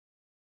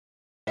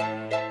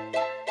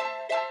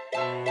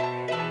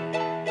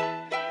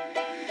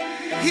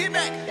Hit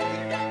back.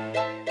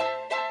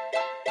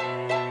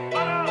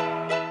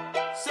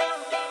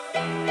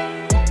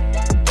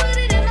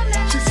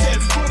 She said,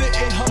 put it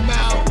in her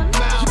mouth,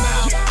 mouth,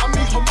 mouth. I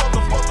mean her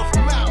motherfucker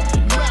mouth,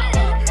 mouth.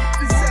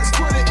 She says,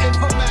 put it in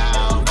her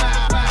mouth,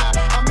 mouth, mouth.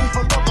 I mean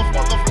her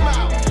motherfucker mouth,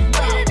 mouth.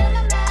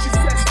 She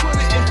says, put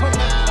it in her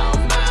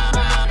mouth, mouth,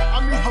 mouth. I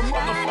mean her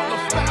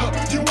motherfucker mouth.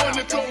 You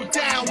wanna go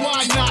down?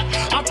 Why not?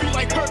 I'll be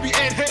like Herbie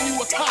and hand you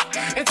a cop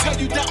and tell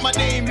you that my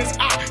name is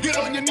I. Get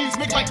on your knees,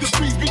 make like the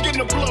trees begin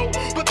to blow.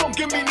 But don't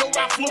give me no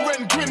Ralph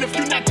Lauren grin if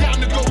you're not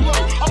down to go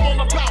low. I'm all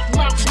about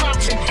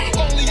mountain,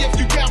 only if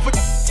you down for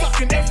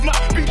sucking. If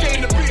not, be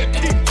game to be a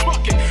keep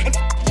trucking. And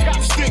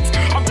chopsticks,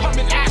 I'm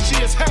coming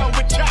ashy as hell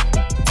with chop.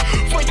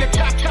 For your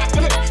cap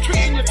lips,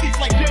 treating your teeth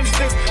like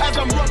dentists as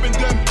I'm rubbing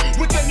them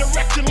with an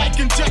erection like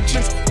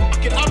injections.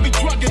 Fucking, I'll be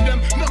drugging them,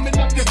 numbing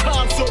up your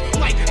console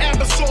like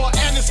Ambassador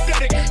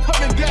anesthetic.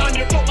 Coming down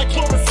your throat like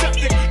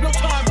chloroseptic. No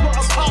time for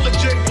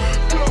apology.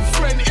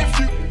 Girlfriend, if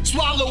you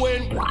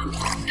swallowing,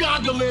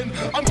 goggling,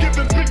 I'm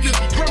giving bitches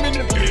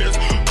permanent beers.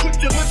 Put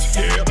your lips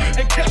here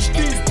and catch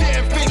these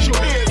damn facial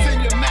hairs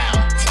in your mouth.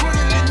 Put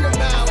it in your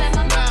mouth,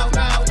 mouth,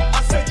 mouth.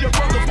 I said your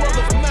brother's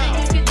mouth,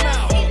 mouth.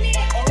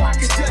 Or I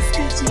can just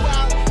eat you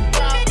out,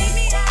 mouth.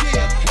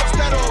 Yeah, what's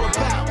that all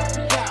about?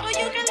 Well,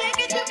 you can lick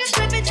it, you can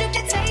slip it, you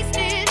can taste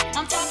it.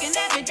 I'm talking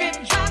every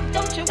drip drop,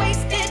 don't you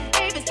waste it,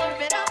 baby, serve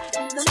it up.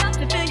 Enough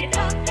to fill your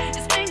cup,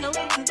 this finger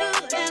looking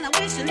good, and I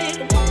wish a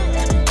nigga would.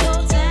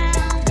 Go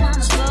down,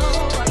 kinda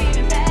slow, or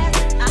even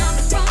fast. I'm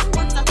the front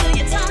once I feel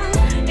your tongue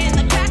in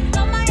the crack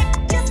of my eye.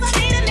 Just I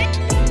need a lick,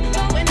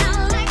 going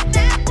out like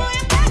that, boy,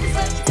 I'm back. It's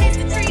such a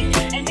tasty treat,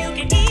 and you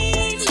can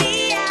eat me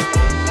out.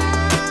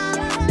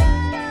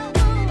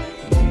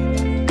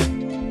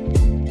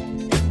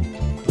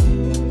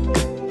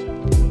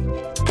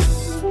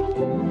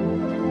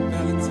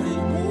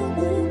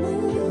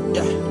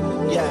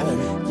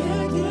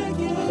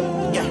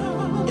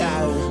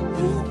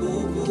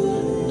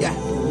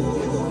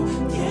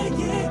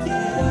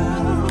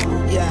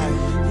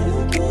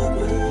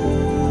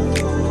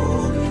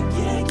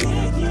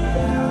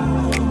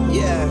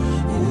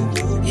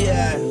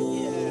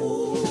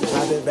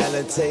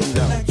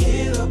 Valentino. I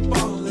get up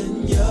all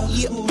in ya.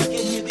 We can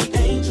hear the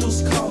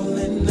angels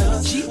calling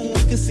us. We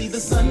can see the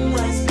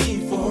sunrise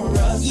before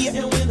us.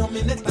 And when I'm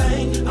in that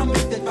thing, I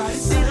make that body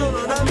sing. You know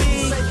what I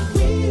mean?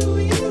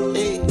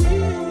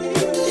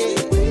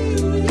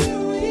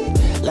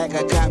 Like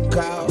a cop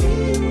call.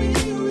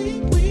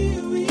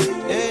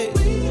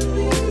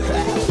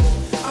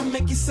 I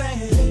make you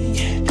say.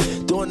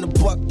 Doing the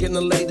buck in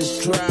the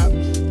latest drop.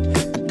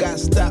 I got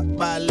stopped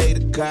by a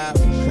lady cop.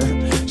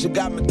 She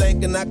got me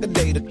thinking I could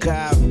date a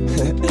cop.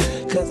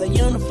 Cause her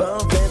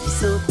uniform pants were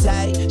so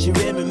tight. She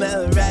read me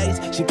my rights.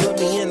 She put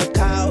me in a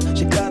call.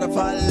 She cut off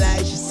all the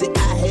lights. She said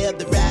I have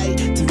the right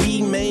to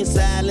remain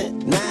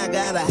silent. Now I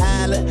gotta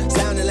holler,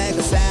 sounding like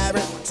a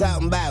siren.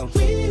 Talking about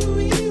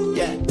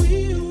yeah.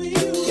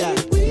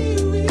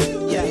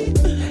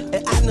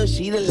 And I know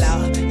she the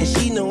law, and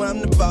she know I'm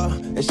the ball,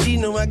 and she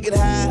know I get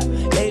high,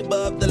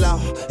 above the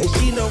law, and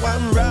she know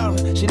I'm raw.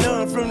 She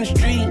know I'm from the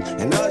street,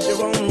 and all she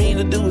want me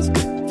to do is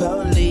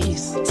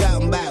police.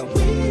 Talking about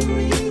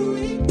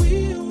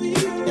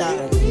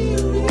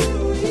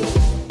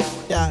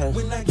yeah.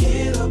 When I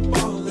get up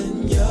all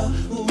in ya,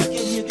 we can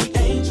hear the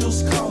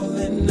angels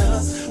calling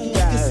us. We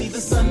can see the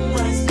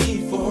sunrise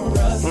before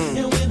us.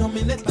 And when I'm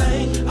in that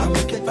thing, I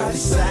make that body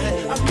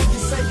sing. I make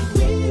it say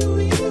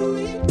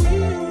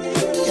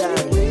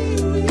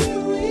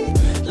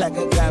like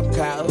a cop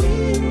call.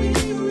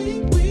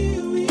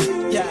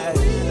 Yeah.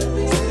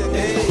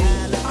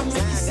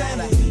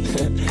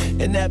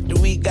 And after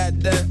we got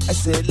done, I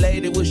said,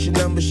 lady, what's your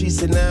number? She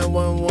said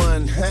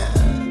 911.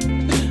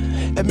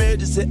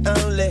 Emergency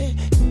only.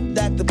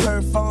 Doctor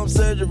perform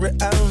surgery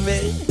on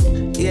me.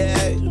 Yeah,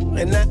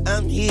 and now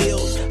I'm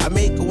healed. I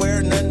make her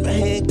wear nothing but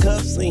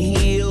handcuffs and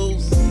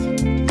heels.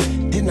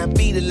 Then I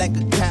beat it like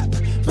a cop.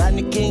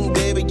 Rodney King,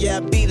 baby, yeah,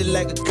 I beat it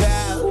like a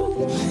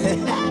cow.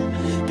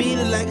 Beat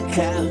it like a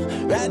cow.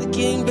 Rodney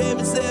King,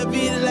 baby, said I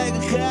beat it like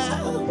a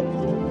cow.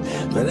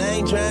 But I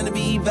ain't trying to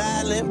be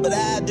violent, but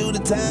I do the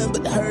time,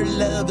 but her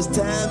love is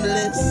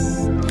timeless.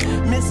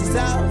 Mrs.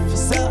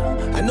 Officer,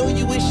 I know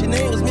you wish your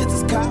name was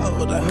Mrs.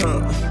 Calder,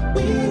 huh?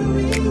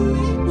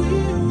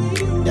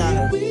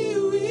 Yeah,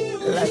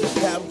 like a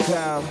cop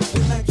cow.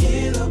 when I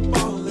get up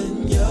all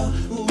in ya,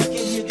 we can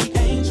hear the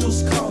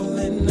angels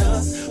calling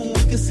us. We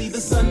can see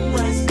the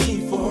sunrise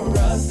before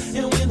us.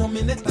 And when I'm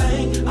in that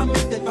thing, I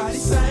make that body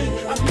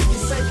sing. I make it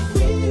say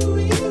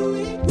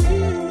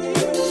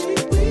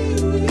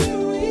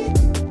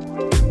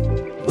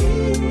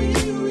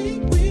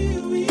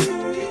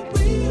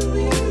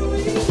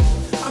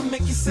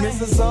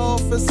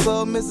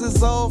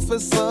Mrs.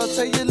 Officer,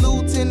 tell your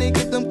lieutenant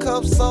get them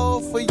cuffs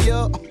off for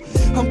ya.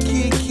 I'm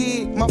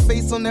kid, my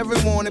face on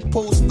every morning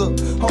poster.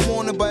 I'm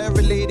wanted by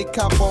every lady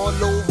cop all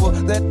over.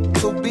 That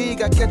so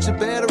big, I catch a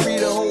battery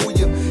to hold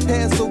you.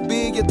 Hair so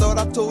big, you thought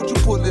I told you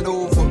pull it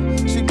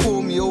over. She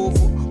pulled me over,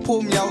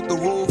 pulled me out the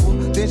Rover.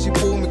 Then she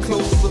pulled me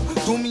closer,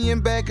 threw me in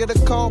back of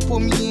the car,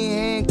 put me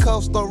in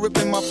handcuffs, start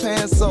ripping my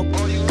pants up.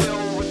 All you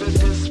know with the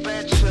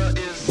dispatcher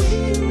is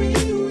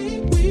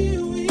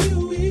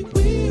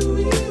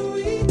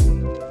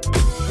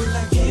When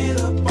I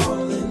get up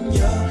all in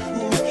ya,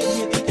 we can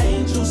hear the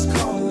angels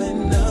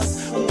calling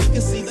us. We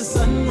can see the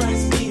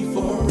sunrise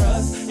before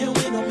us. And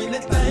when I'm in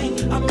that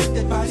thing, I make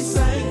that body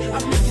sing. I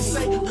make it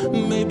say,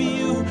 maybe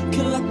you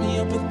can lock me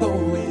up and throw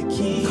away the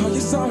key. Call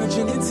your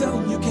sergeant and tell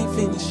him you can't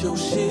finish your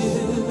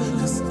shift,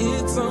 'cause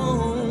it's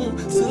on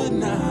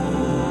tonight.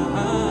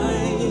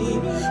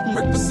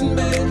 Breakfast in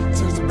bed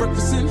turns to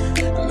breakfast in,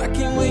 and I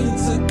can't wait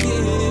to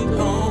get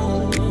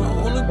home.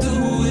 I wanna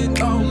do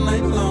it all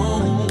night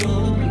long.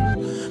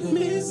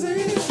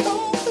 Music's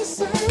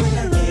officer. When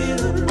I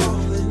get up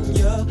all in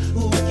ya,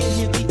 we can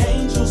hear the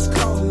angels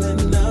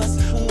calling us.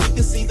 We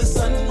can see the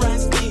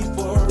sunrise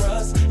before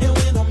us. And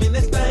when I'm in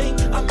that thing,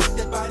 I make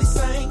that body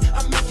sing.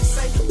 I make it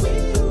say,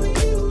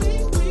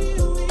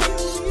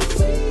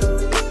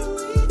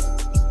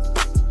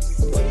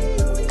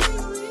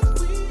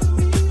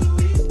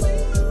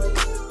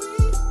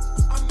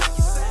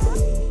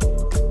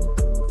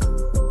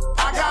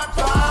 I got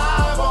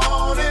 5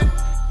 on it.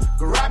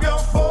 Grab your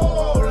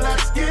 4,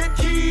 let's get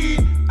key.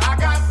 I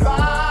got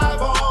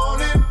 5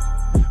 on it.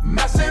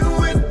 Messing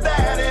with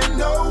that and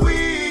no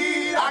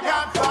weed. I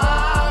got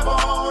 5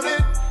 on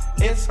it.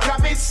 It's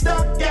got me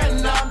stuck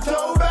and I'm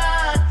toe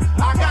back.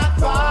 I got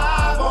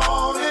 5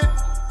 on it.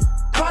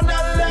 Partner,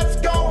 let's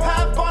go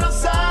have fun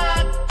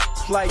aside.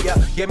 Player,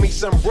 give me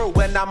some brew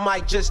and I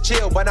might just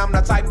chill. But I'm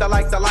the type that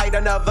like to light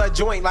another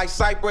joint like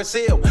Cypress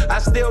Hill. I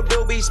still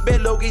do be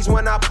spit loogies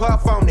when I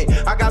puff on it.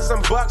 I got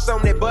some bucks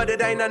on it, but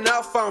it ain't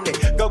enough on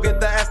it. Go get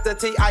the S, the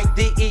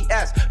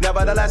T-I-D-E-S.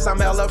 Nevertheless,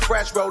 I'm hella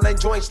fresh, rolling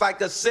joints like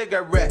a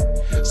cigarette.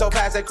 So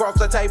pass it across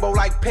the table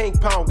like ping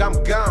pong.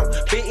 I'm gone,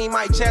 beating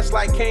my chest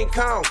like King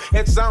Kong.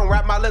 It's on,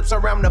 wrap my lips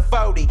around the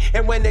 40.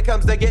 And when it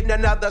comes to getting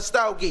another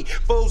stogie,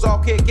 fools all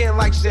kick in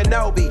like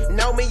Shinobi.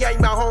 Know me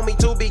ain't my homie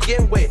to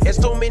begin with. It's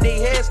too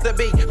many heads to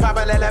be.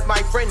 Probably let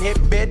my friend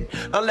hit bit.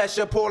 Unless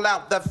you pull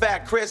out the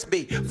fat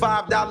crispy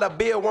 $5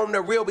 bill on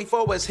the real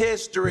before it's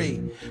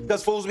history.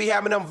 'Cause fools be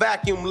having them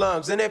vacuum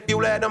lungs. And if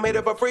you let them hit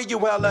it for free, you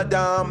hella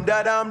dumb,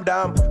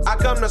 da-dum-dum. I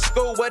come to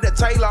school with a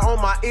Taylor on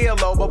my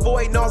earlobe.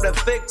 Avoiding all the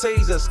thick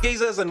teasers,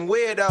 skeezers, and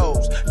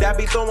weirdos that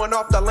be throwing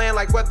off the land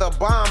like where the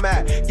bomb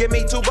at. Give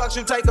me $2,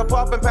 you take a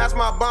puff and pass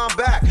my bomb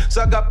back.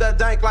 Suck up the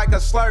dank like a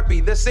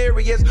Slurpee. The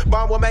serious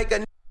bomb will make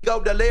a go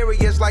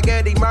delirious like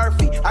Eddie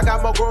Murphy. I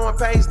got more growing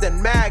pains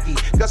than Maggie.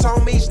 'Cause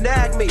homies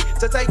nag me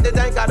to take the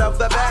dank out of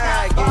the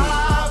baggie. I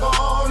got 5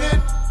 on it.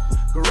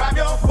 Grab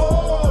your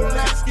 4,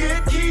 let's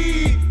get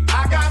key.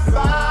 I got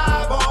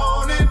 5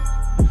 on it.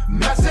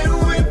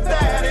 Messing with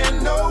that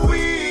and no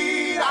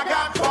weed. I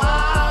got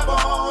 5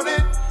 on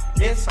it.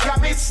 It's got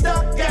me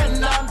stuck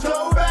and I'm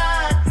toe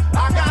back.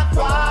 I got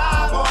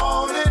 5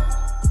 on it.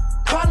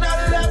 Partner,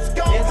 let's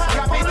go.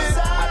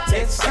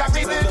 It's got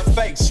me to the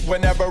face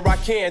whenever I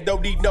can.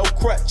 Don't need no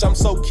crutch. I'm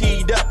so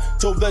keyed up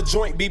till the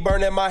joint be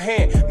burning my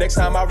hand. Next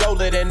time I roll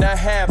it in a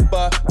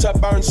hamper to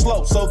burn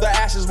slow, so the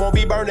ashes won't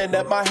be burning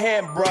up my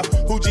hand, bruh.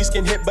 Hoogies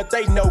can hit, but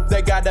they know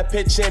they gotta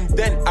pitch in.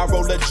 Then I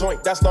roll a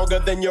joint that's longer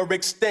than your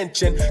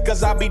extension.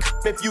 'Cause I'll be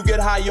if you get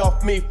high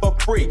off me for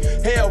free.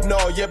 Hell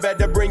no, you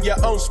better bring your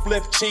own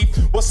spliff, chief.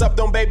 What's up?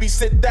 Don't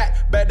babysit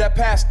that. Better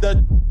pass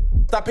the.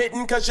 Stop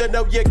hitting 'cause you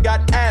know you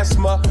got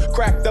asthma.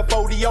 Crack the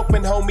 40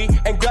 open, homie,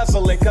 and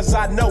guzzle it. 'Cause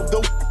I know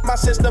my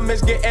system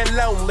is getting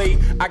lonely.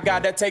 I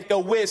gotta take a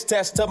whiz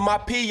test to my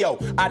P.O.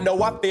 I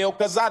know I feel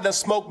 'cause I done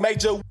smoked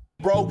major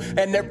bro.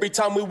 And every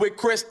time we with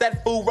Chris,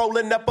 that fool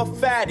rolling up a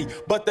fatty.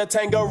 But the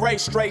Tangeray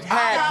straight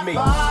had me. I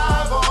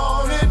got 5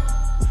 on it.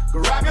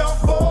 Grab your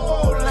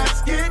 4,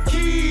 let's get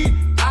key.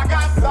 I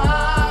got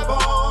 5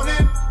 on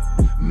it.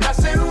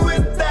 Messing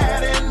with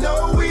that and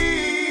no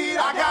weed.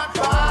 I got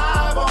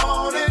 5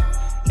 on it.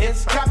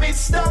 It's got me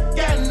stuck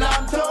and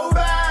I'm toe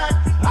back.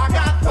 I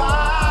got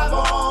 5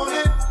 on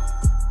it.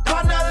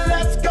 Partner,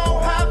 let's go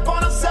have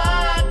fun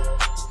aside.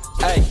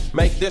 Hey,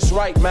 make this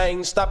right,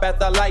 man. Stop at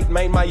the light,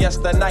 man. My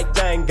yesterday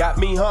thing got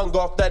me hung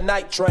off the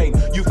night train.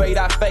 You fade,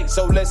 I fake,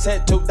 so let's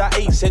head to the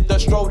east. Hit the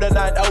stroll to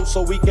 9-0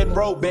 so we can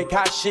roll big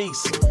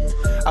hashish.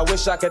 I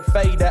wish I could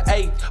fade the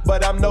 8,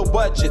 but I'm no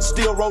budget.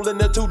 Still rolling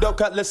the 2-door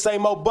cutlass,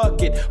 same old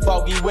bucket.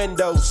 Foggy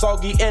windows,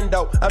 soggy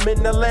endo. I'm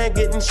in the land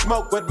getting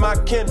smoked with my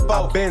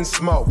kinfolk. I've been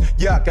smoked,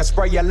 yuck, I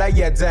spray you, lay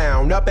you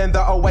down. Up in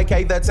the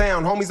OAK, the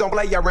town. Homies don't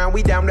play around,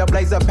 we down to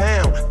blaze a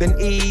pound. Then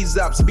ease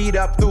up, speed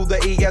up through the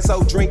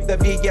ESO. Drink the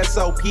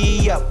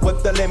VSOP up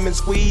with the lemon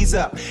squeeze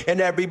up. And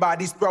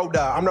everybody's throwed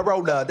up. I'm the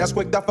roller, that's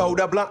quick to fold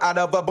a blunt out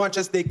of a bunch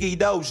of sticky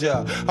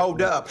doja.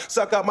 Hold up,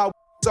 suck up my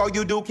all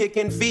you do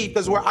kicking feet.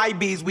 'Cause we're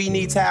IBs, we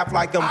need tap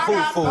like them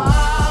foo-foo. I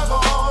got 5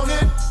 on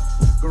it.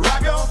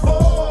 Grab your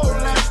 4,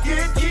 let's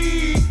get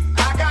key.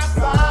 I got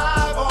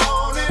 5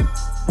 on it.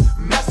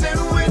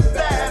 Messing with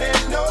that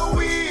and no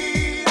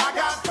weed. I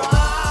got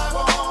 5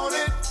 on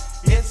it.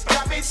 It's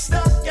got me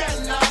stuck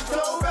and I'm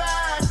toe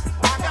back.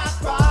 I got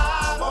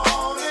 5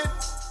 on it.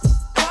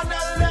 Partner,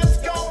 let's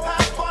go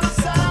have fun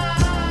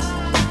aside.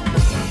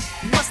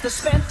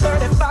 spend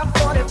 35,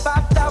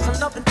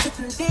 45,000 up in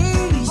Tiffany's.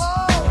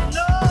 Oh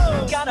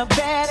no! Got a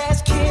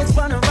badass kids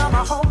running around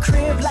my whole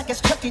crib like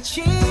it's Chuck E.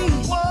 Cheese.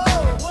 Whoa,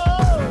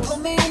 whoa! Put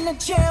me in the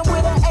gym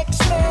with an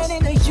X-Men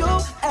in the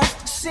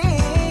UFC.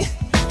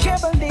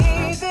 Can't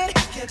believe it.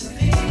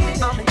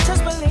 I'm in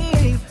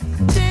disbelief.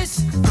 This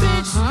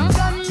bitch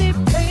got me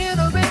paying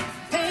the rent,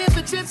 paying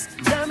for trips,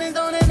 diamonds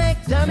on the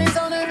neck, diamonds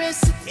on the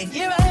wrist, and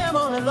here I am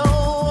all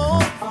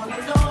alone, all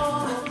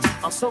alone.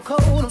 I'm so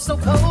cold,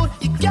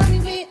 you got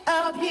me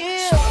out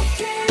here.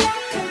 Walking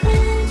out the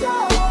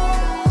window,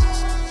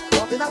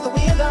 walking out the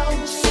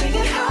window,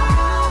 singing,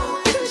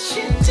 how could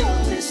she do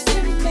this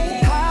to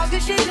me? How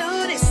could she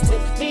do this to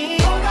me?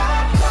 Oh, I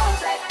know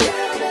that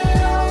girl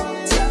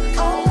belongs to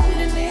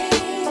only me,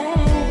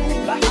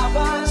 but I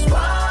was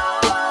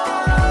wrong,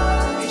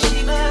 and she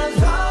belongs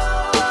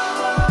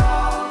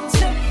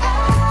to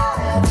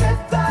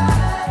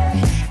everybody.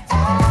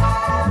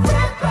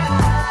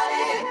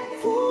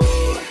 Ooh.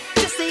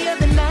 Just the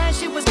other night,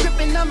 she was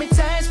gripping on me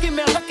tight,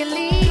 screaming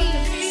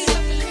Hercules.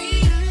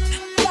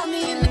 Got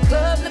me in the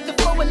club looking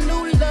for a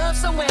new love,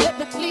 somewhere help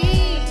me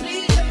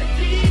please.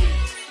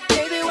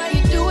 Baby, why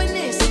you doing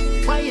this?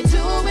 Why you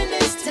doing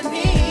this to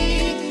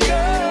me,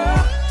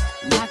 girl?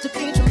 Not to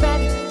be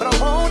dramatic, but I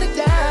want it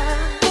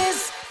down.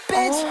 This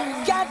bitch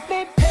got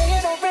me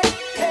paying the rent,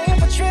 paying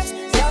for trips,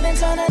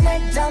 diamonds on her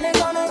neck,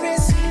 diamonds on her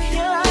wrist.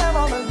 Here I am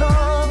all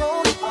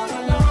alone, all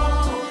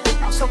alone.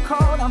 I'm so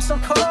cold,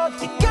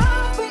 you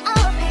got me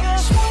out here.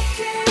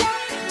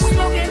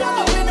 Smoking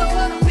out the window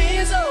of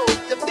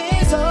the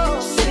Benzo,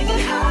 singing,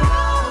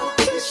 how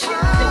could she do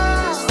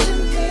this to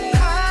me?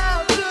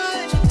 How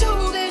could you do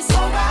this? Oh,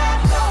 I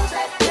know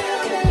that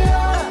girl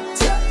belongs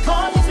to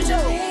one thing for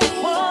sure,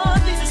 one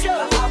thing for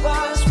sure. I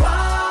was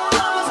wrong,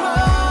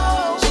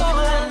 she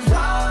belongs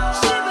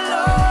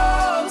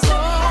to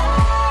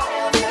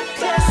everybody.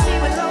 Yeah, she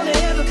belongs to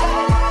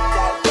everybody.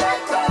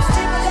 She belongs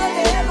to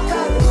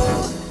everybody.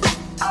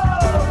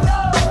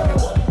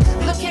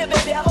 Look here,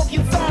 baby, I hope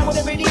you find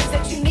whatever it is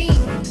that you need.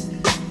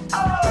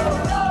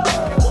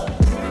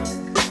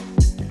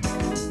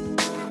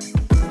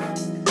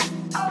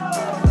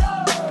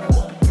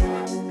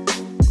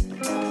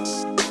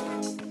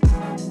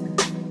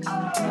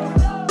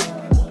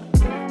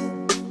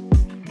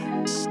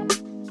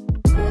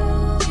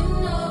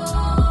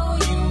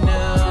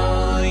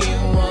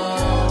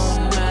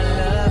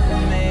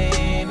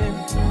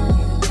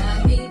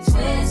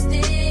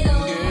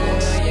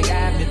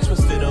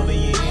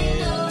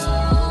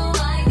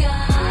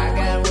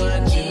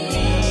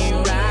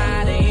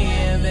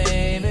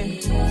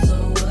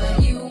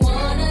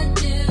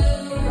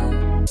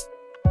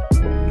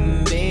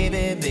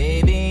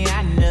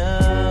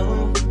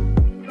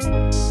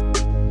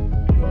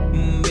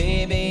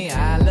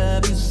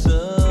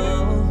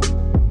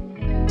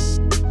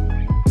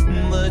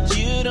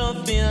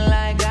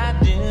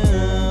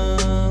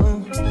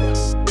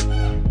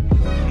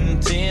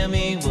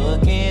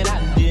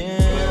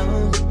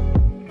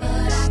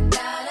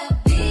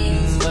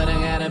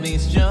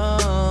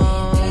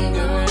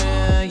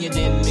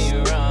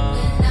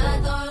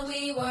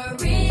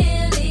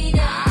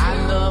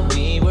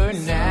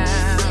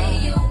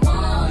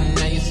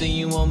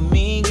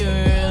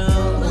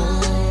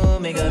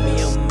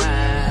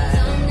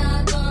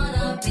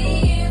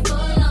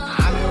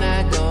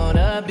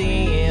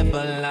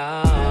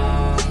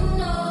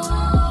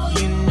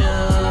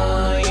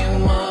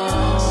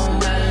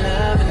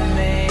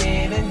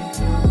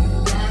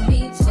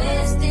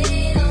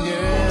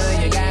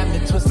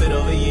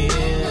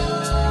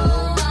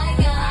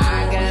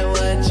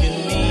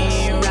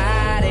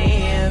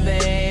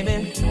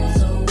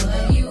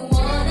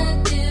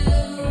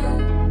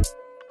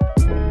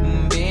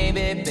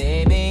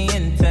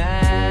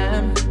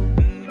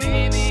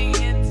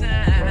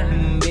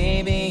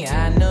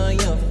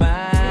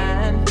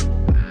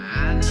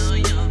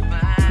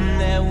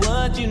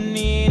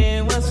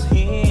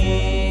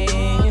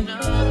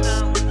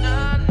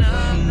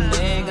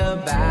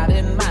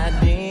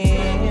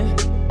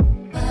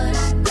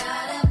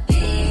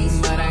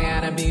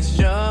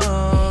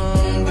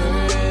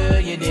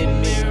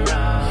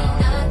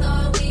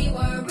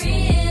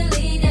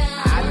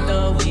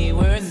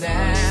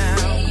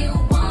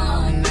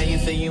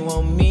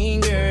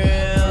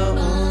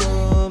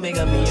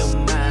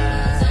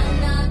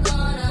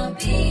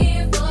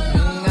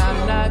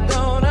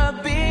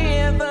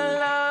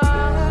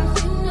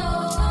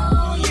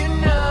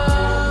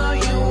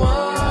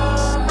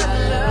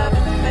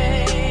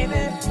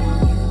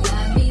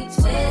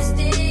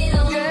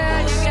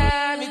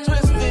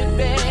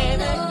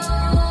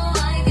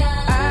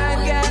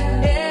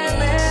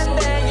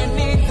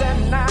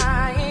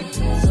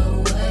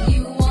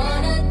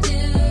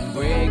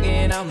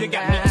 You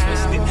got me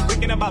twisted,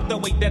 thinking about the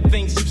way that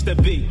things used to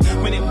be.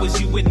 When it was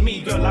you and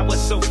me, girl, I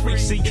was so free.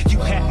 See, you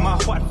had my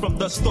heart from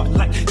the start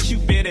like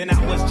Cupid, and I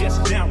was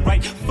just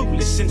downright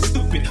foolish and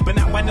stupid. But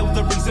now I know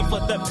the reason for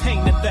the pain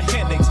and the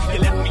headaches. You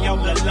left me all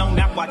alone,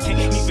 now I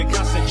can't even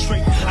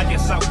concentrate. I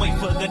guess I'll wait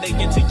for the day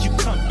until you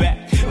come back,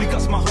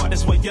 because my heart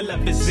is where your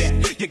love is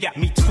at. You got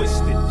me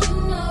twisted.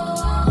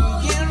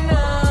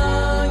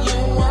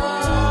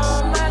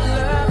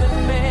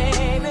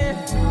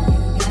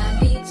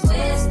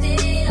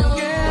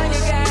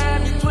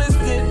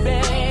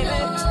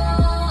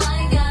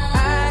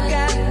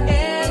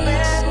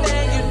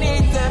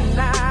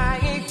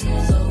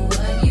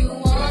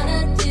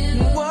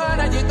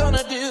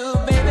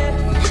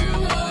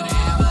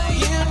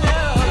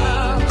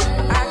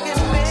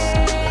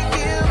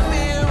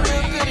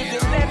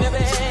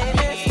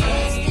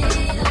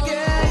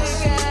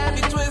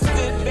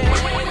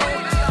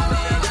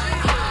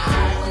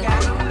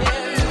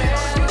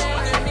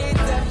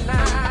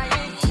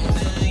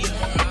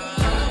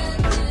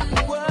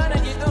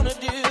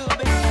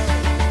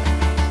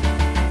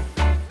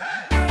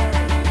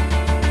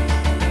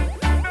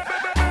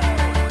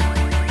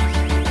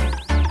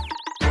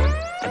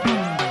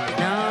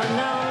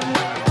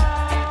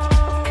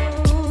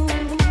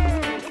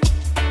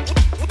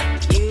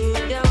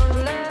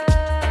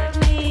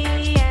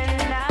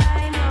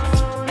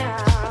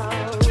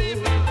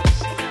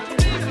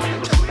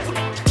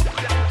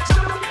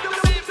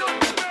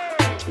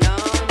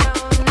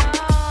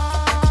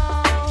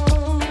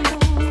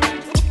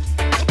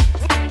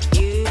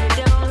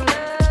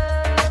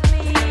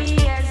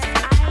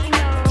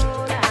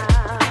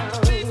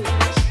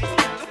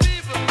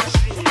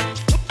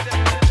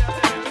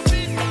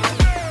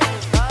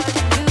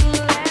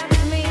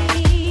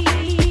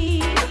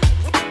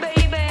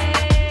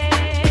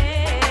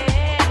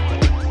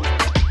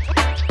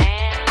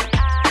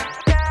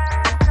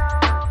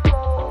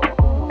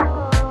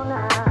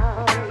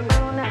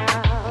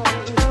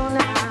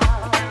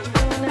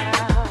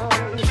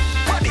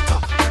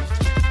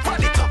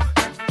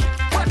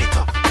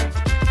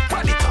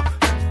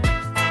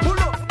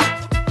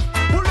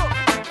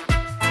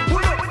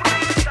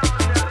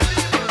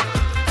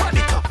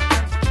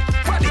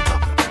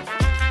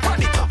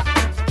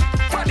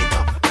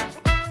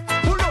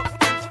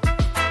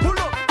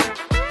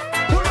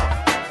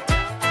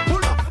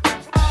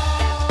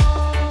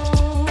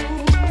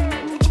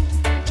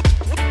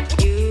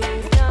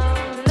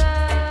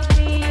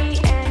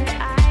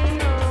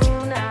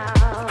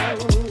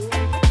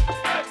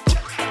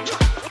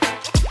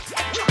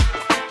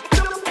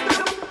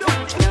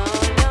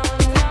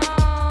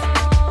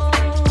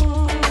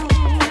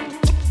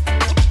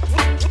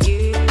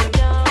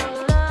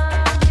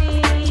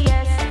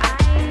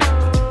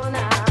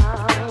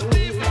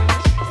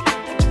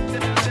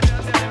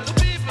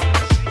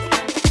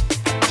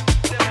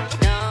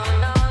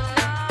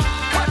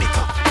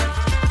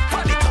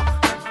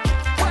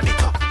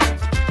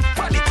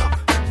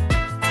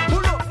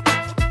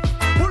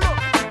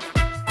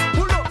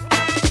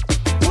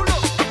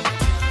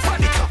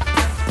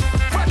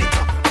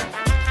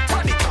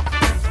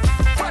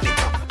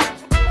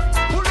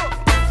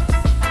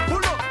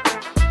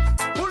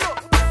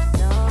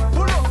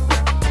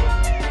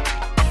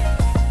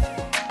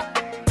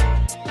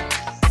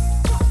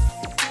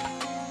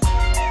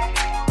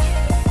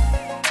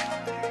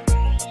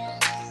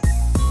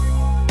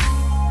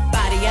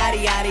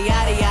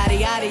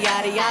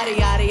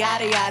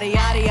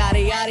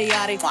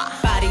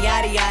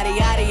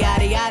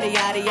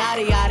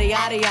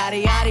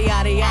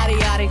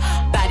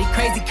 Body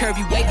crazy,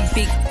 curvy, wavy,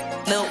 big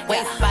little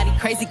waist. Body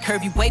crazy,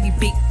 curvy, wavy,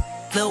 big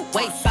little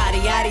waist. Body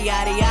yaddy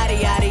yaddy yaddy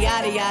yaddy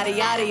yaddy yaddy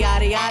yaddy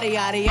yaddy yaddy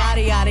yaddy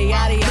yaddy yaddy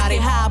yaddy yaddy.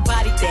 How I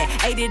bodied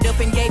that, ate it up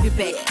and gave it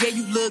back. Yeah,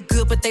 you look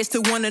good, but they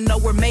still wanna know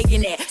we're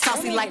making that.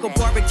 Saucy like a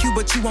barbecue,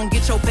 but you won't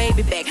get your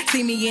baby back.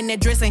 See me in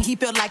that dress and he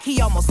felt like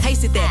he almost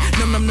tasted that.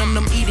 Num num num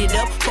num, eat it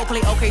up. Go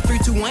play okay, 3,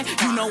 2, 1.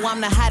 You know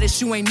I'm the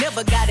hottest. You ain't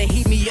never gotta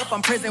heat me up.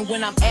 I'm present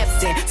when I'm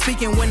absent,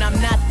 speaking when I'm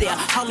not there.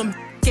 Call them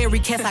scary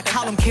cats, I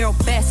call them Carol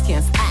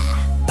Baskins.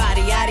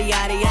 Body yaddy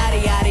yaddy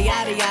yaddy yaddy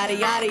yaddy yaddy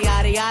yaddy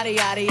yaddy yaddy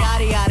yaddy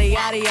yaddy yaddy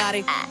yaddy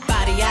yaddy.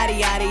 Body yaddy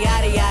yaddy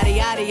yaddy yaddy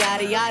yaddy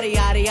yaddy yaddy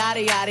yaddy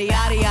yaddy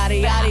yaddy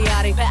yaddy yaddy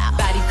yaddy yaddy.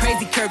 Body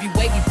crazy, curvy,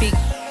 wavy, big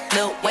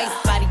little waist.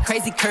 Body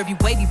crazy,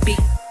 curvy, wavy, big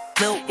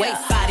little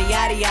waist. Body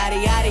yaddy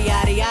yaddy yaddy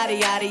yaddy yaddy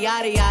yaddy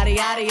yaddy yaddy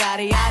yaddy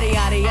yaddy yaddy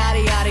yaddy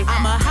yaddy yaddy.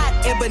 I'm a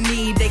hot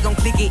ebony, they gon'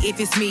 click it if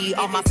it's me.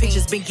 All my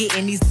pictures been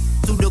getting these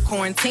through the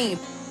quarantine.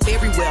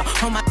 Very well,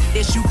 on my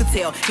as you could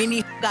tell.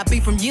 Any got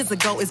beef from years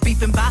ago is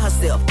beefing by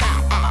herself.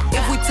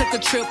 If we took a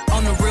trip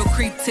on a real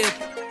creep tip,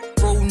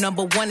 rule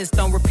number 1 is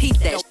don't repeat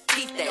that.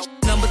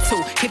 Number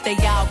 2, if they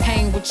all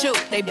came with you,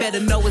 they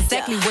better know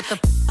exactly what the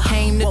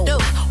came to do.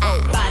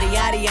 Body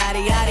yaddy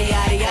yaddy yaddy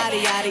yaddy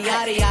yaddy yaddy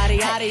yaddy yaddy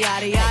yaddy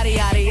yaddy yaddy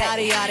yaddy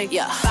yaddy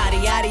yaddy. Body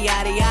yaddy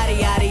yaddy yaddy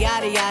yaddy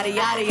yaddy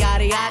yaddy yaddy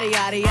yaddy yaddy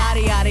yaddy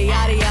yaddy yaddy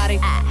yaddy yaddy.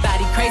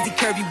 Body crazy,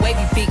 curvy,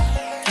 wavy, big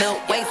little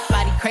waist.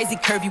 Body crazy,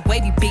 curvy,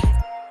 wavy, big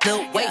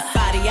little waist.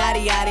 Body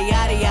yaddy yaddy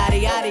yaddy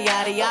yaddy yaddy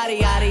yaddy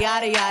yaddy yaddy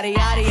yaddy yaddy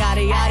yaddy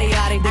yaddy yaddy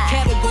yaddy. The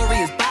category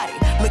is body.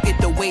 Look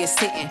at the way it's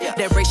sitting.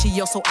 That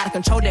ratio so out of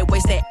control. That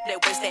waist, that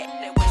waist, that.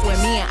 When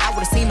me and I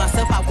would've seen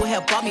myself, I would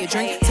have bought me a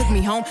drink. Took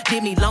me home,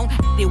 did me long,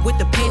 did with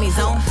the pennies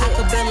on. I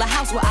could build a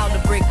house with all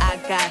the brick I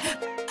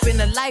got. Spend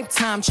a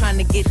lifetime trying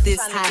to get this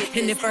high.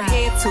 And if her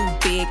head too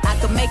big, I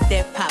could make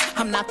that pop.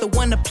 I'm not the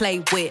one to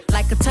play with,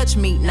 like a touch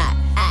me not.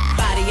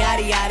 Body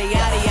yaddy yaddy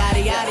yaddy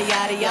yaddy yaddy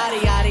yaddy yaddy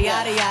yaddy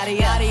yaddy yaddy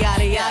yaddy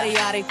yaddy yaddy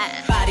yaddy.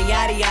 Body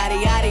yaddy yaddy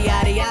yaddy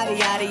yaddy yaddy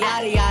yaddy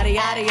yaddy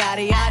yaddy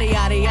yaddy yaddy yaddy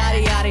yaddy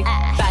yaddy yaddy.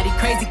 Body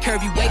crazy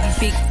curvy wavy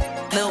big,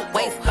 little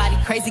waist. Body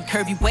crazy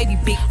curvy wavy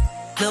big,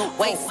 little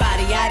waist.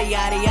 Body yaddy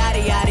yaddy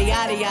yaddy yaddy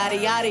yaddy yaddy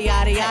yaddy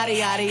yaddy yaddy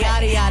yaddy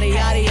yaddy yaddy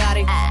yaddy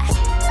yaddy.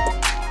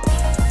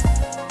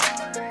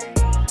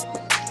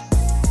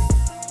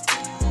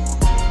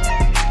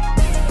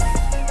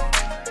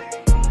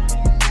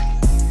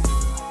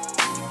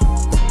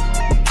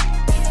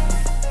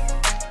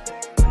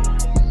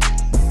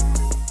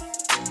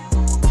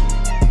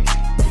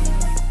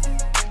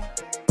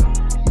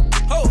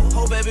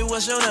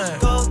 What's your name?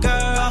 Go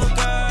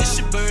girl, it's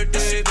your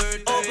birthday.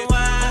 Open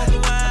wide,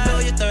 I know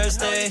you're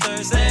thirsty.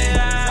 Say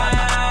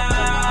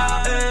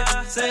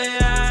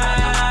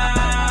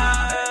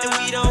and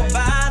we don't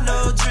buy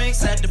no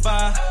drinks at the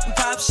bar. We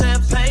pop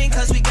champagne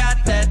cause we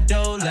got that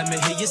dough. Let me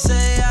hear you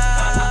say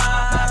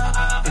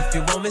if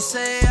you want me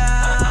say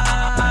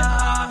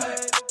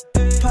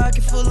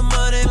Pocket full of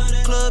money,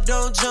 club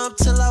don't jump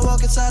till I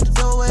walk inside the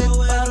doorway.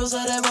 Bottles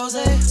of that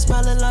rosé,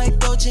 smelling like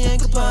Dolce &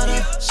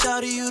 Gabbana.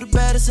 Shawty, you the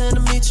baddest, and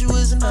to meet you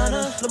is an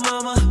honor. La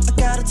mama, I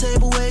got a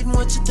table waiting.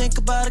 What you think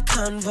about a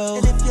convo?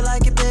 And if you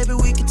like it, baby,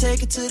 we can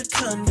take it to the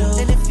condo.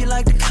 And if you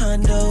like the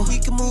condo, we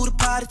can move the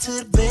party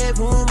to the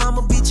bedroom.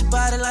 I'ma beat your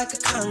body like a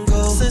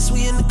Congo. Since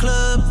we in the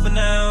club for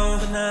now,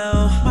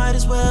 might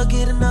as well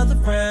get another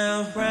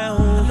round.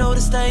 I know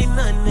this ain't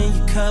nothing in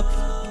your cup,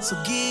 so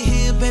get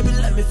here, baby,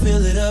 let me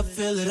fill it up.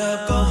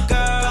 Go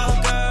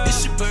girl,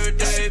 it's your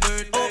birthday.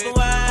 Open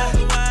wide,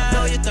 I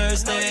know you're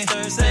thirsty.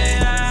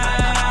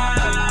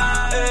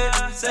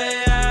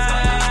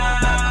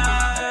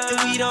 And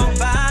we don't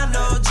buy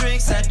no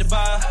drinks at the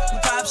bar. We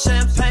pop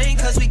champagne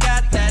cause we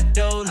got that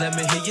dough. Let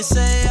me hear you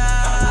say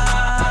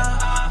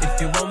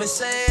if you want me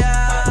say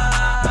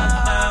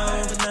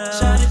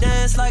Shawty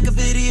dance like a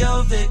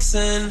video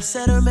vixen.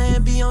 Said her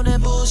man be on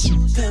that bullshit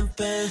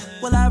pimpin'.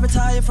 Will I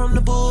retire from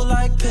the bull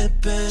like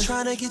Pippin?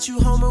 Tryna get you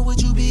home or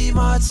would you be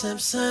Marge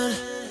Simpson?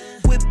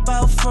 Whip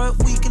out front,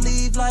 we can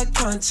leave like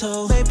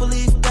pronto. Maple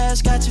Leaf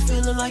Dash got you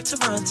feeling like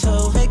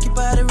Toronto. Make your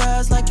body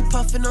rise like you're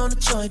puffin' on a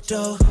joint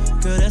though.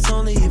 Girl, that's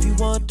only if you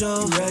want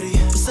though. You ready?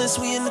 But since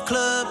we in the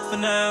club for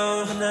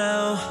now,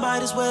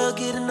 might as well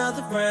get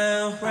another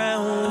round.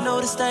 I know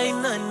this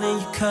ain't nothing in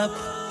your cup,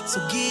 so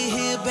get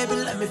here, baby,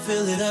 let me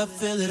fill it up.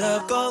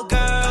 Go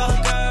girl,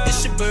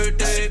 it's your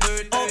birthday.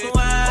 Open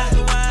wide,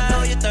 I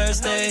know you're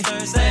thirsty.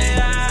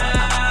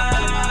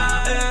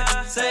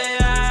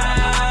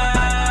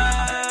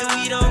 And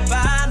we don't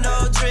buy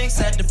no drinks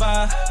at the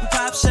bar. We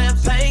pop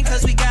champagne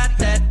cause we got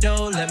that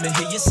dough. Let me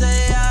hear you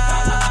say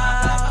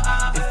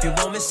if you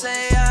want me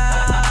say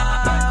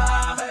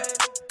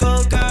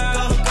Go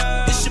girl,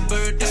 it's your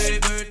birthday.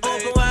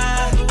 Open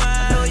wide,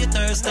 I know you're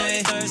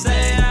thirsty.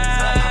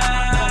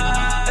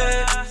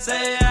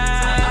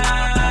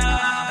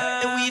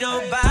 And we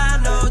don't buy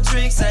no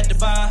drinks at the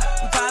bar.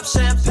 We pop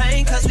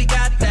champagne cause we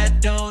got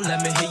that dough.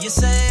 Let me hear you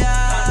say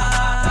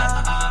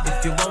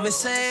if you want me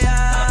say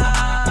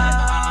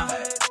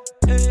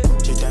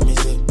She tell me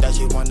say that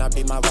she wanna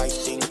be my wife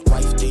thing.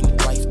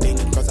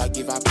 Cause I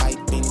give her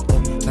piping.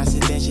 Now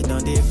since then she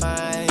don't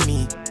define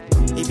me.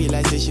 It be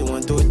like say she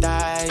want to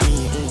tie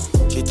me.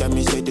 She tell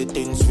me say the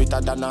thing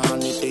sweeter than a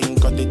honey thing.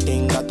 Cause the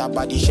thing got her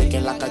body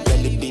shaking like a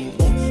jelly bean.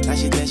 Now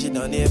she tell she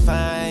don't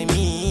define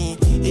me.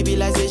 It be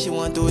like say she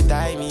want to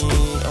tie me.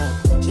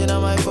 She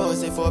not my fault,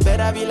 say for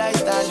better be like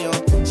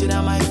stallion. She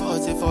not my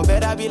fault, say for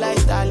better be like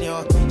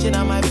stallion. She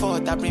not my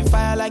fault, I bring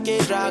fire like a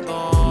dragon.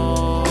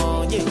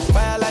 Yeah,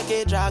 fire like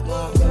a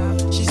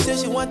dragon. She say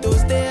she want to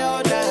stay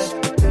all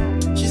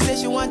night. She say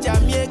she want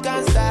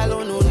Jamaican style,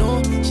 oh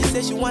no. She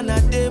say she wanna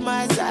date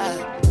my side.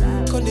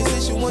 Cause they say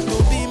she want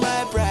to be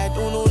my bride,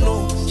 oh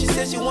no. She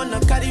say she wanna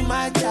carry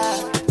my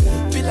child.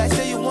 Feel like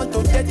say you want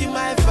to dirty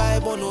my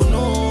vibe, oh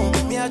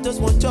no. Me I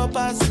just want chop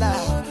and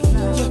slide.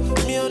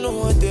 Yeah, me I don't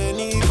want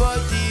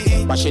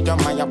anybody. But she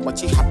don't mind when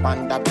she hop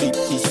on the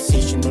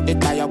BBC. She know the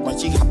tire when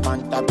she hop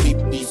on the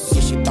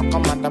BBC. She talk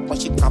commander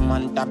but she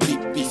command the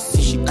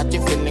BBC. She got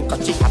you feeling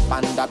cause she hop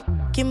on the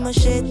Kí mo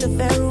ṣe tó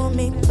fẹ́ rú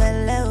mi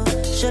pẹ̀lẹ́ o.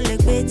 Ṣo lè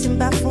gbé tí n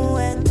bá fún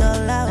ẹ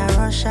dọ́là o. Na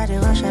rush,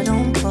 I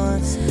don't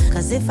pause.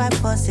 Cause if I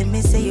pause, it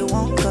mean say you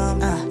won't come.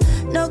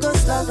 No go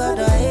slug or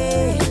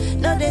hey.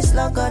 No they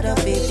slug or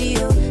baby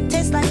oh.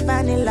 Taste like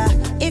vanilla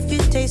if you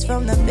taste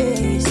from the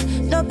base.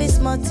 No be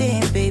small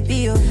thing,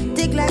 baby oh.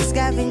 Dig like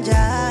scavenger.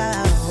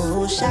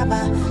 Oh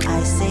Shabba,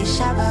 I say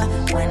Shabba.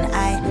 When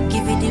I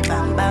give you the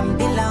bam bam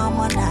bila, I'm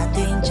on a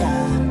danger.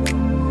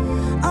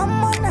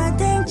 I'm on a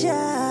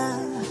danger.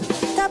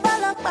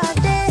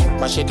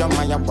 But she don't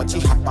mind when she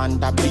hop on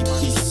the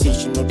BBC.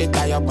 She know the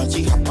tire when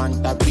she hop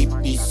on the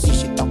BBC.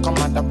 She talk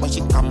commander when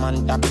she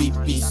command the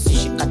BBC.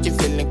 She got you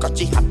feeling cause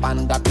she hop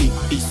on the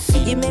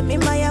BBC. You make me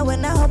maya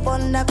when I hop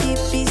on the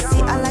BBC.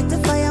 I like the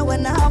fire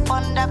when I hop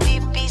on the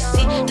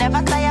BBC.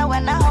 Never tire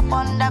when I hop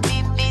on the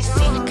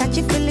BBC.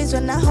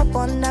 I hop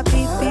on the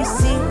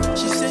BBC.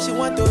 She said she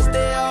want to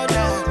stay all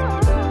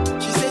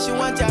night. She said she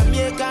want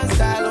Jamaican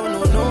style, oh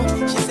no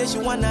no. She said she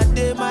wanna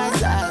date my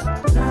side.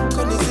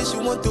 Connie said she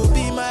want to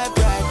be my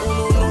bride,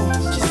 oh no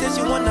no. She said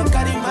she wanna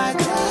carry my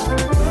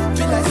child.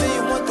 Feel like say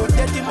you want to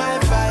dirty my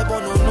vibe, oh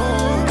no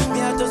no.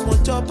 Me I just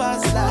want chop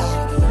and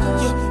slide.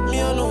 Yeah,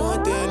 me I don't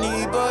want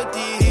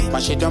anybody.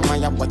 But she don't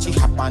mind when she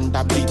hop on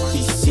the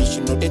BBC.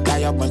 She know they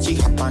tired when she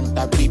hop on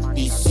the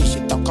BBC. She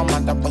don't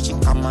commander when she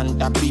come on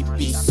the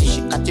BBC.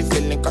 She got you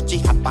feeling cause she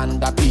hop on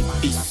the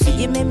BBC.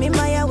 You make me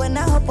maya when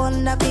I hop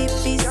on the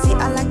BBC.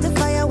 I like the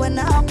fire when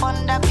I hop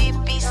on the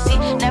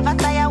BBC. Never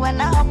tire when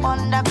I hop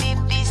on the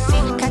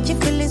BBC. Catch your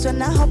feelings when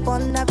I hop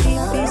on the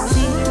BBC.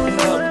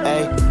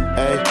 Hey,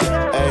 hey,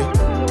 hey.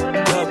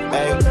 Hey,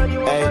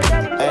 hey,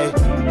 hey.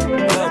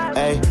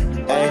 Hey,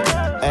 hey,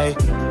 hey.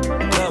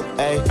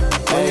 Hey,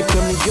 when it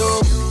come to you,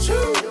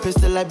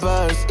 pistol like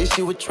buzz,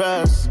 issue with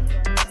trust.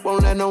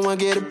 Won't let no one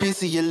get a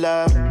piece of your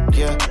love.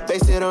 Yeah,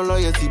 base it on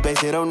loyalty,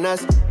 base it on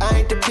us. I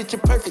ain't the picture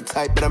perfect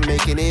type, but I'm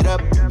making it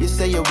up. You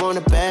say you want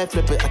a bad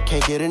flip it, I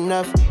can't get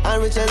enough.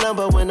 I'm rich and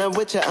but when I'm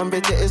with you, I'm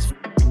bitter as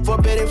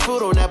forbidden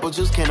fruit on apple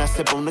juice, can I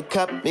sip on the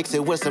cup? Mix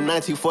it with some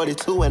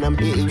 1942 and I'm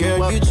hitting you up.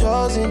 Girl, you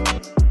chosen.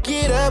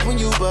 Get up when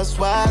you bust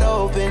wide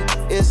open.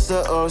 It's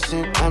the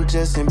ocean, I'm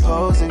just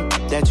imposing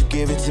that you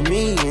give it to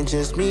me and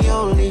just me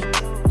only.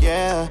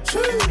 Yeah,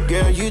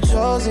 girl, you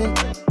chosen.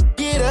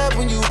 Get up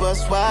when you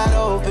bust wide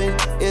open.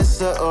 It's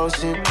the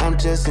ocean, I'm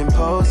just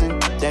imposing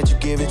that you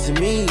give it to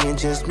me and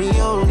just me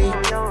only.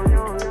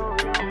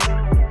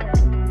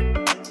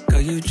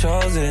 Girl, you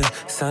chosen.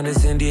 Sound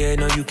is NDA,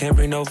 no, you can't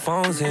bring no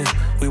phones in.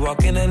 We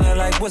walk in and they're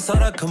like, what's all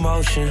the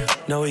commotion?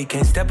 No, he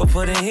can't step a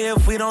foot in here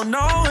if we don't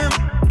know him.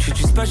 Treat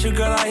you special,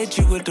 girl, I hit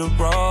you with the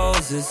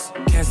roses.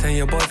 Can't stand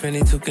your boyfriend,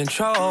 he too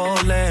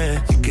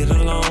controlling. You get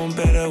along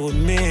better with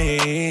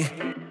me.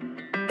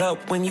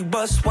 Up when you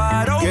bust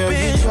wide open. Girl,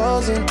 you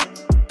chosen.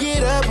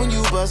 Get up when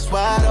you bust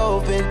wide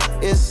open.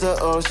 It's the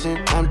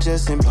ocean, I'm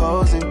just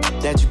imposing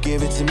that you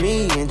give it to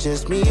me and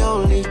just me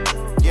only.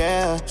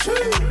 Yeah,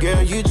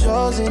 girl, you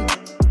chosen.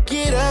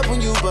 Get up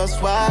when you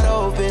bust wide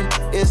open.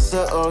 It's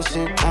the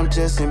ocean, I'm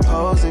just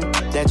imposing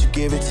that you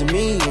give it to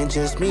me and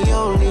just me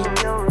only.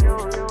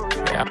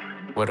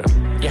 What up?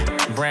 Yeah,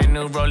 brand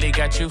new rollie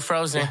got you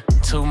frozen.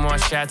 2 more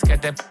shots,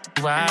 got that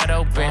wide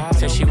open.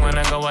 Said she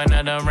wanna go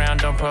another round,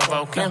 don't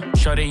provoke him.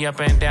 Shorty up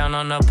and down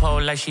on the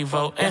pole like she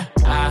voting.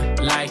 I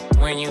like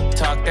when you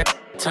talk that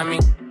to me.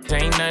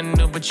 Ain't nothing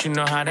new, but you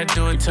know how to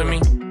do it to me.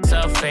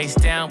 So face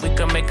down, we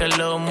can make a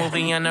little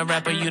movie. On the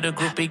rapper, you the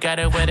groupie, got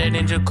it wetter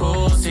than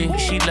jacuzzi.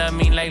 She love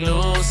me like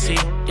Lucy.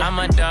 I'm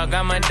a dog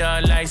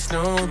like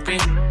Snoopy.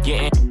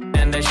 Getting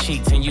in the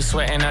sheets and you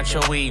sweating out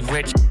your weave.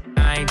 Rich,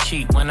 I ain't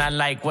cheap when I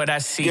like what I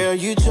see. Girl,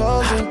 you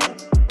chosen.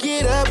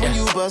 Get up when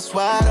you bust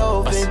wide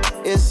open.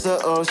 It's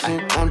the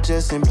ocean, I'm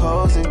just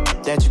imposing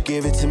that you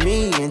give it to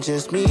me and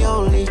just me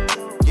only.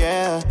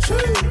 Yeah,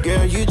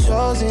 girl, you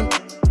chosen.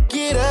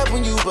 Get up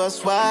when you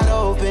bust wide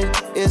open.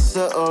 It's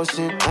the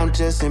ocean, I'm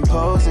just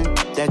imposing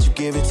that you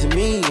give it to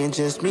me and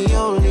just me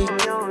only.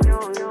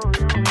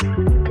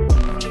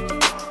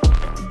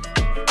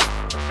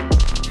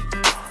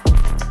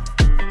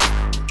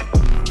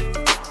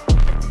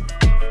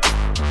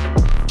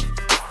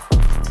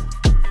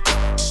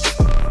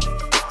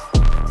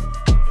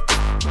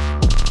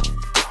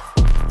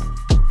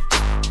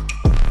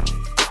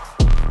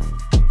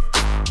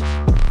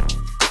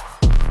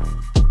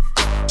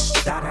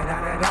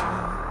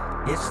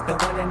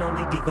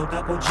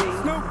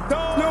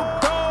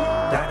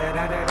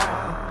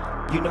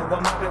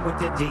 With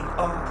the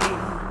D.R.E.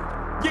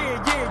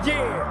 Yeah, yeah,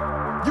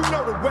 yeah. You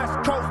know the West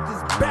Coast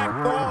is back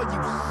for all you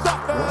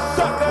suckers.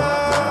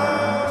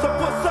 Suckers. So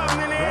put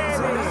something in the air,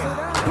 nigga.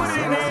 Put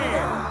it in the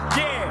air.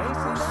 Yeah.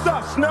 What's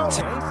up,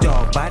 Snow?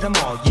 Dog by them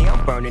all, yeah,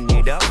 I'm burning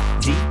it up.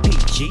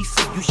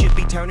 DPGC, you should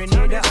be turning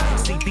it up.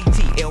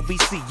 CBT,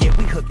 LBC, yeah,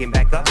 we hooking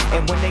back up.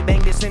 And when they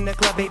bang this in the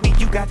club, baby,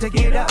 you got to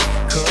get up.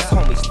 Cause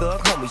homies, thug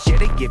homies, yeah,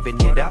 they giving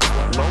it up.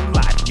 Low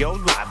life, yo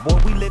life, boy,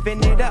 we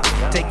living it up.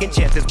 Taking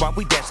chances while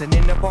we dancing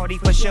in the party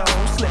for show.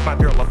 Slip my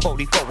girl a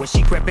 44 when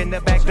she crept in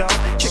the back door.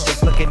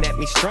 Chickens looking at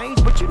me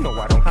strange, but you know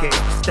I don't care.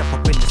 Step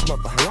up in this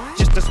mother,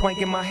 just a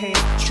swank in my hand.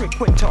 Trick,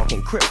 quit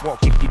talking, crip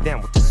walk if you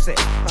down with the set.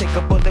 Take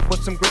a bullet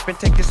with some grip and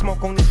take the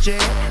smoke on this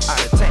jet.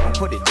 Out of town,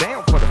 put it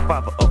down for the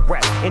father of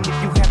rap. And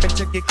if you happen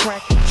to get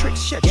cracked, Trick,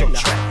 shut your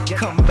trap.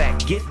 Come back,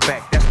 get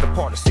back, that's the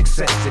part of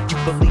success. If you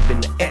believe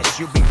in the S,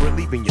 you'll be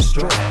relieving your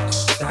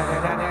stress.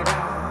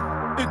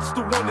 It's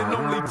the one and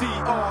only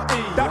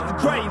D.R.E. Dr.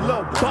 Dre,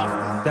 Lil Buff.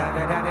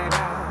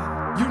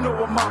 You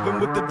know I'm mobbing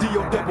with the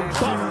D.O. double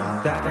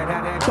Buff.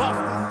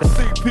 Buff, the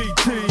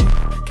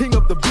CPT. King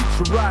of the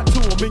beach, you ride to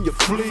him in your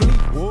fleet.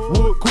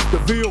 Wood, Coupe de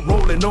Ville,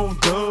 rolling on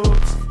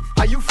dubs.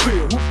 How you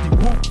feel?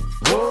 Whoop-de-whoop,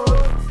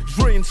 what?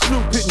 Dre and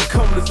Snoop hitting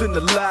cumblers in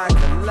the lag.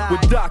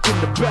 With Doc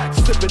in the back,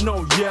 sipping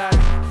on yak.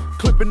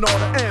 Clipping all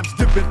the amps,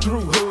 dipping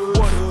through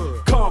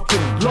hood.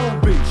 Compton, Long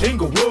Beach,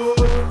 Inglewood.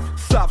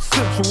 South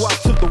Central out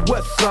to the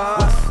west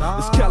side.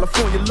 It's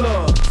California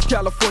love, it's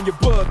California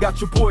bug. Got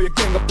your boy a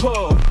gang of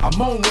pub.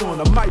 I'm on one,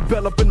 I might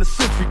bell up in the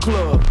Century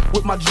Club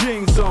with my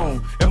jeans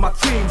on and my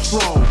team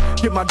strong.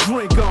 Get my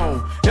drink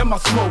on and my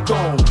smoke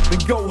on, then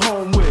go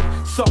home with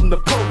something to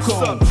poke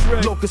on.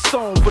 Locust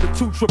on for the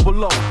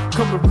 200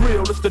 coming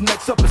real. It's the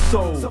next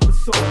episode.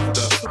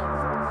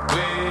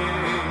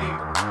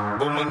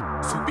 Woman,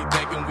 who be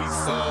thinking we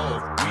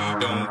soft, we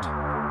don't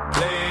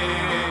play.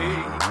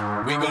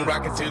 We gon'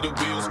 rock it till the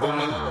wheels,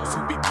 woman, who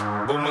be,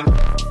 woman,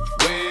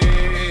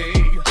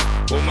 way.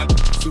 Woman,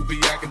 who be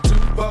acting too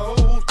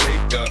bold,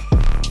 take a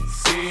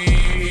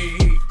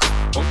seat.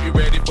 Hope you're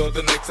ready for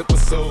the next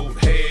episode,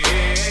 hey.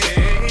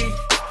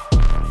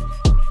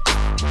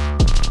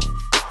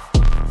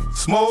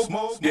 Smoke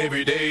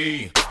every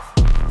day.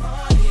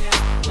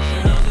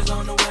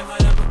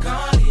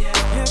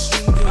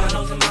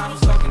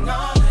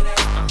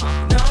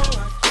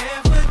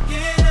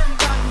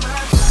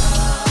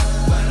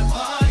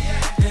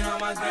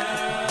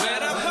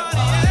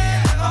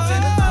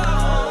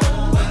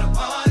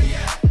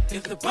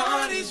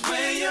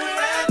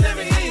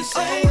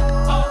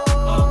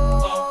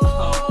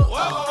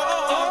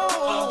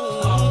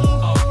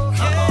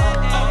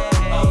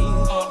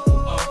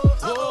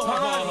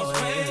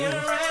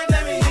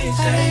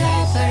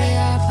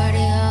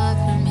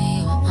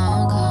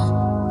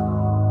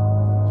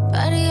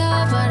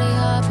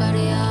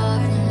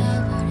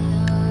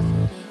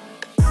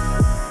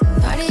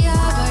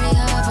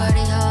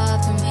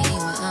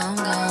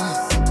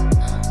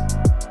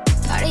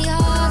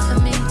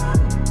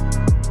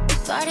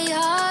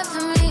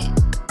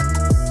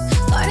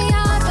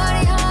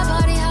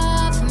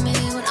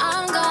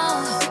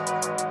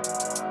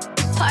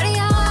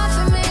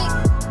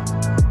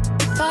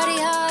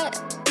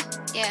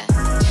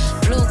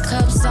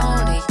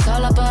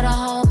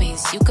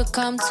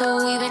 Come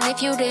to even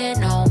if you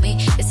didn't know me.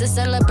 It's a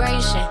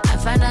celebration. I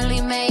finally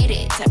made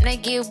it. Time to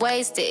get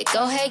wasted.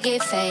 Go ahead,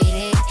 get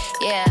faded.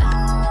 Yeah.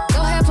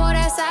 Go ahead, pour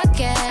that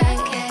sake.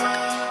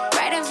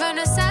 Right in front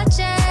of Sache.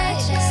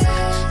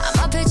 I'm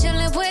up here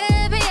chillin'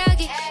 with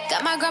Miyagi.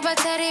 Got my grandpa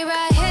Teddy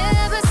right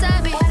here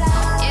beside me.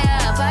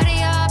 Yeah. Party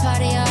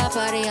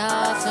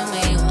hard for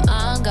me when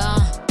I'm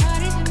gone.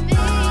 Party for me.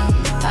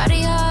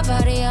 Party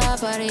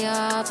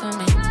hard for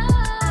me.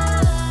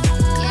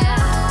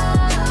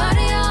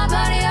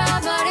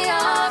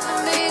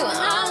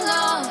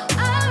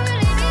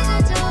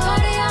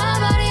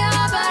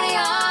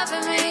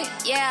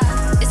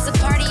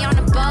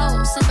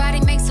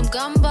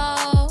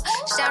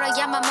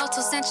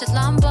 Yamamoto sent your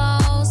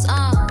lumbos,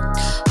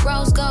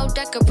 rose gold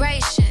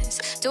decorations.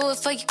 Do it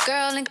for your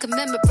girl in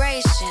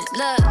commemoration.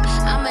 Look,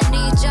 I'ma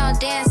need y'all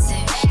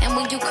dancing, and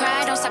when you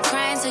cry, don't stop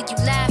crying till you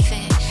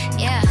laughing.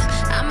 Yeah,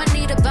 I'ma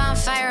need a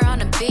bonfire on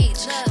the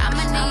beach.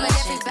 I'ma need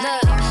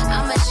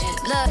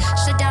look,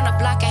 shut down the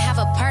block and have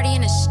a party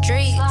in the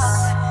streets,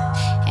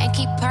 and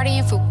keep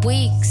partying for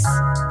weeks.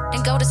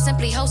 Then go to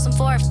Simply Wholesome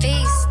for a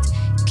feast.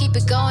 Keep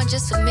it going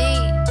just for me.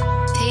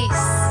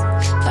 Peace.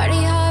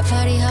 Party hard for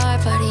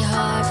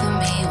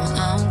me when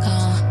I'm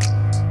gone.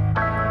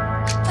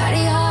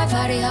 Party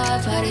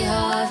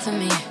hard for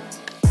me.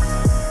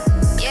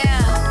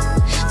 Yeah.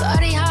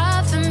 Party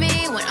hard for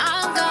me when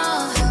I'm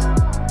gone.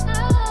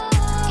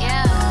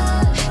 Yeah.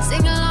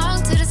 Sing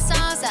along to the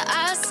songs that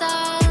I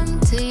sung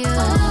to you.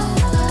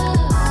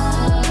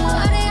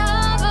 Party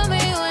hard for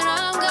me when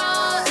I'm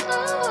gone.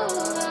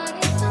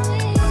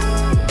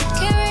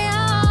 Carry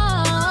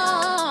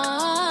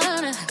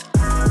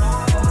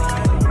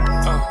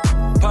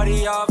on. Party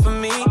hard for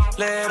me.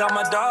 Let all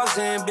my dogs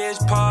in, bitch,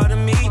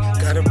 pardon me.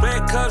 Got a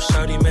red cup,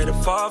 shawty made a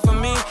fall for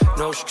me.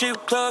 No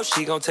strip club,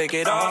 she gon' take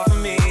it off for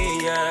me,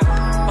 yeah.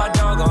 My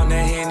dog on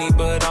that Henny,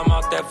 but I'm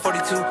off that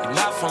 42. You're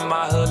not from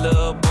my hood,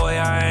 little boy,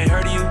 I ain't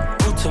heard of you.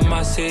 Move to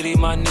my city,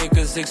 my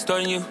niggas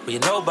extorting you. But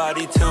you're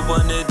nobody till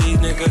one of these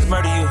niggas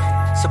murder you.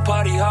 So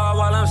party hard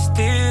while I'm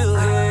still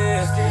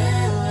here.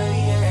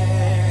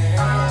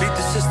 Beat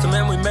the system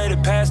and we made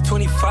it past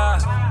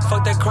 25.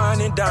 Fuck that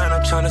crying and dying,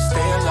 I'm tryna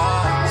stay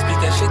alive. Speak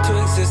that shit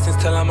to existence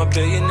till I'm a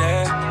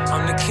billionaire.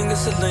 I'm the king of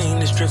Celine,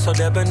 the strip so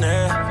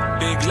debonair.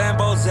 Big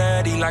Lambo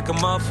zaddy like a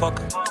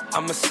motherfucker.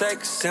 I'm a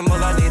sex symbol,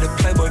 I need a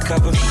Playboy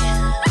cover.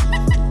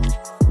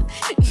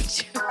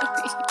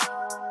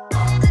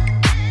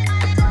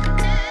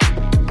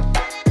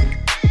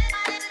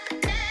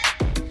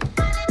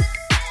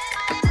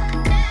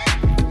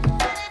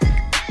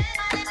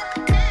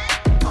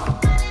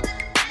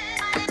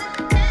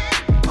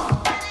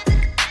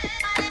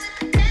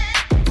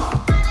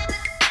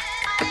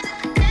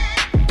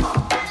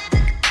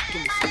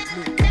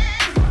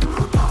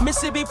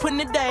 Mississippi putting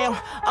it down,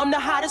 I'm the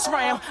hottest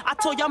round. I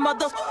told y'all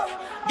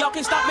y'all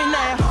can't stop me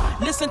now.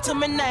 Listen to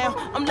me now,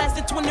 I'm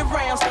lasting 20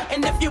 rounds.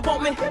 And if you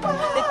want me, then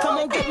come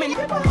on get me.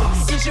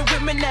 Since you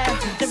with me now,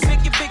 then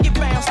biggie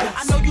bounce.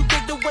 I know you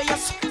dig the way I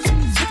switch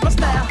my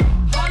style.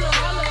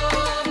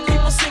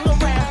 People sing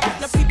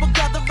around, now people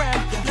gather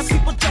round, now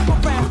people jump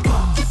around.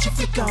 Get your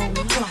freak on,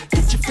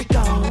 get your freak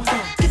on,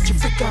 get your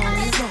freak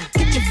on,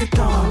 get your freak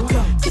on,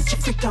 get your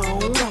freak on,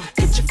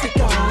 get your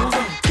freak on.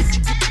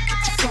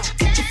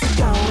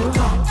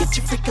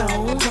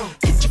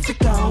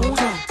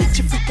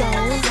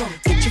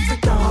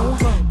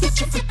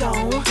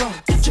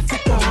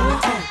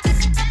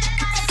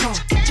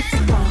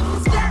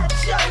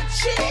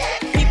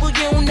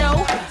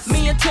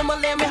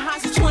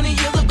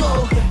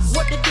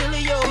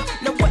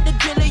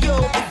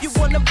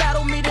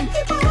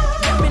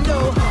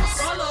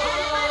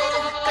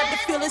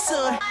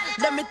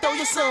 let me throw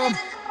you some.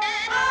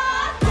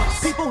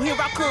 People, here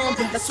I come.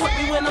 That's what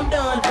me when I'm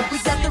done. We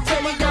got the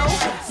radio,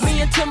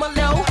 me and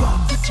Timberlow.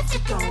 Get your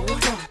freak on,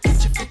 get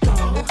your freak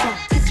on,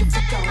 get your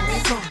freak on,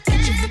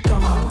 get your freak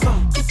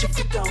on, get your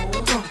freak on,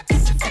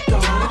 get your freak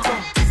on, get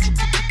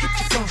your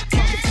freak on,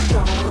 get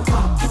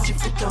your freak on, get your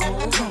freak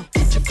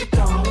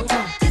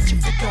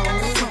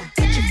on, get your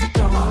freak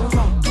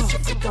on, get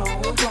your freak on,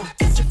 get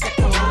your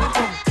freak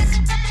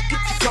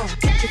on,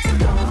 get your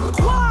freak on,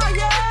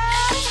 quiet.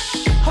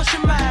 Hush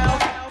your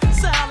mouth.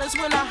 Silence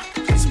when I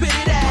spit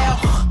it out.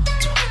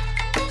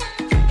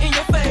 In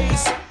your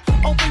face.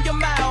 Open your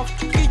mouth.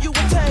 Give you a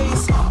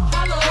taste.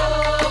 Hello.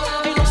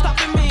 Ain't no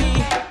stopping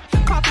me.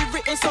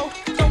 Copywritten, so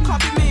don't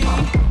copy me.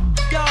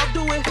 Y'all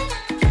do it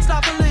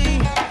sloppily.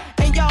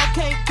 And y'all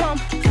can't come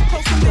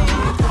close to me.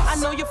 I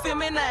know you feel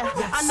me now.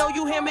 I know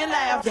you hear me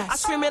loud. I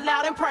scream it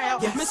loud and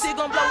proud. Missy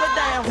gon' blow it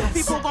down.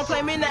 People gon'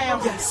 play me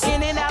now.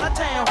 In and out of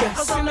town.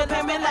 Cause I'm the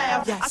hear me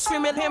loud. I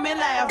scream it, hear me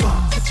loud.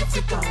 Get your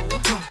freak on.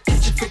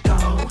 Get your freak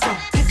on.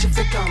 Get your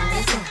freak on.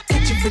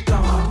 Get your freak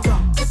on.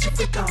 Get your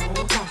freak on.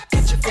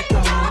 Get your freak on. Get your freak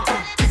on.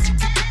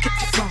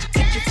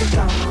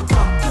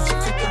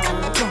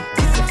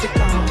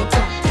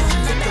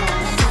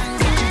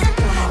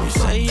 You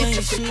say you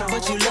ain't shit,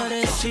 but you love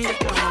that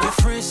shit. Your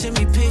friends send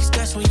me pics,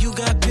 that's when you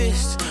got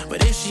pissed.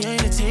 But if she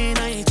ain't a 10,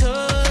 I ain't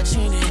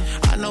touching it.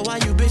 I know why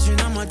you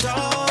bitchin', I'm a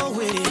dog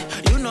with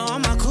it. You know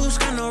I'm a cool,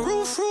 got no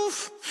roof.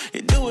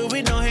 You do it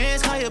with no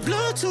hands, call your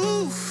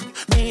Bluetooth.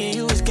 Me and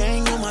you is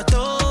gang, you my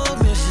dog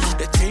missus.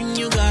 The thing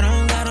you got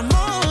on got them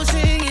all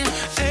singing.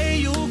 Hey,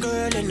 you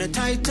girl in the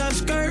tight top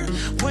skirt.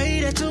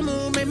 Way that you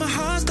move made my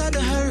heart start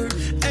to hurt.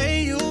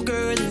 Hey, you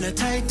girl in the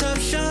tight top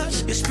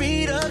shorts. You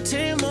speed up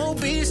 10 more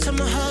beats to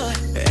my heart.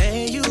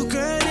 Hey, you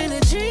girl in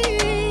the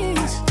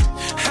jeans.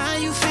 How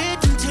you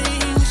fit them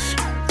things?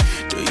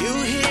 Do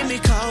you hear me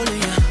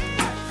calling you?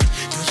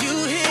 Do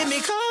you hear me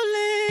calling?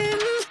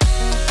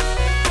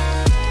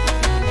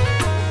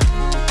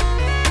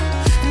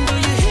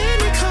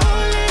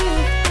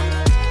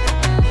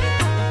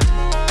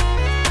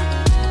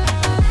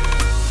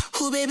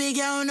 Baby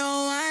girl,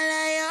 no one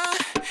like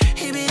you.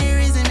 He be the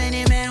reason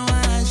any man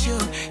wants you.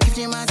 If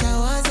you matter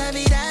what, I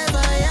be die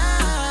for ya.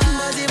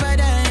 But if I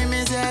die,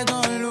 me say I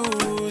gon'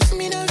 lose.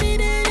 Me no be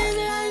dead in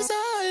life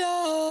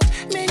solo.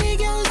 Many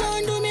girls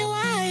don't do me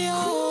why,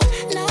 yo.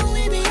 Now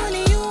we be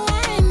only you,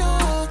 I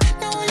know.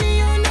 Now only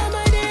you,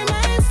 nobody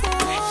my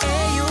fault.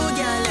 Hey, you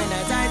girl in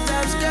a tight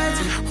top skirt.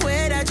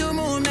 Way that you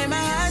move, make my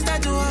heart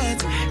start to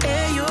hurt.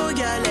 Hey, you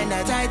girl in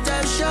a tight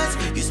top shorts.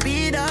 You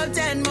speed up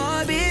 10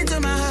 more beats to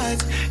my heart.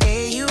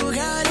 You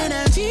got in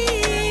a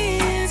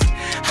jeans.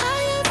 How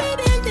you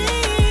feeling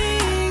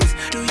things?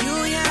 Do you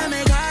hear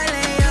me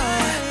calling you?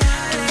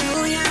 Do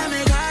you hear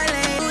me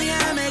calling? Do you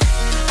hear me?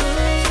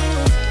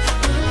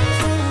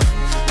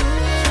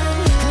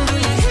 Do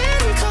you hear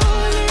me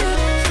calling?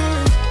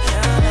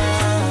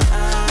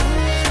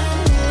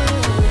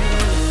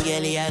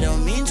 Girlie, I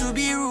don't mean to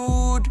be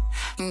rude.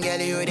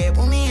 Girlie, you they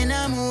put me in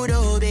a mood,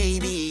 oh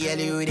baby.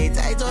 Girlie, you they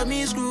tight up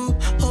me screw.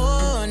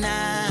 Oh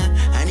nah.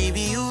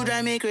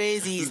 Drive me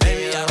crazy,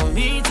 baby. I don't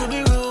mean to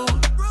be rude.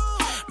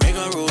 Make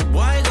a rude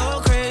boy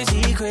go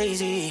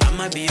crazy. I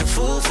might be a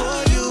fool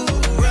for you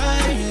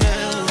right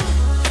now.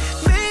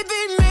 Maybe.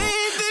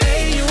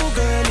 Hey, you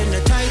girl in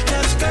the tight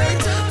top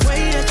skirt.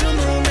 Way that you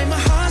move make my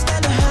heart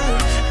start to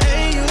hurt.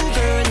 Hey, you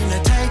girl in the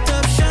tight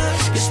top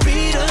shorts. You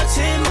speed up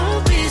 10 more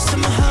beats to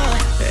my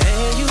heart.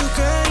 Hey, you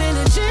girl in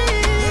the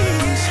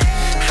jeans.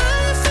 How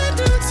I feel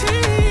them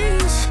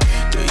things.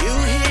 Do you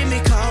hear me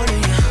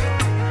calling you?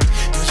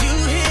 Do you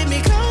hear me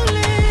calling?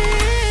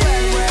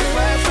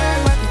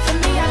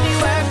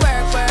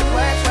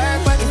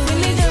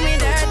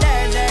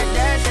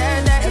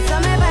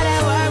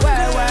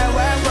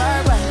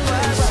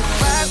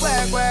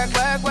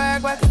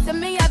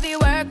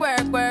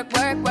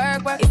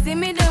 You see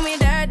me do me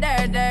dirt.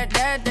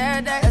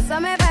 So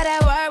me better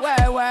work.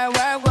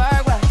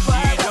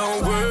 She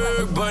don't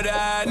work, but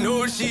I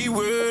know she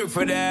work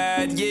for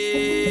that,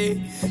 yeah.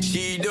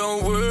 She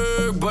don't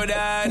work, but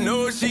I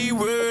know she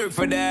work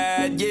for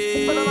that,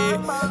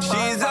 yeah.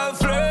 She's a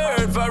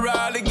flirt for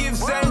all the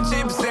gifts and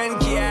chips and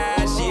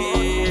cash,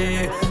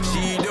 yeah.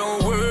 She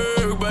don't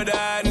work, but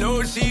I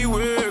know she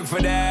work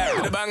for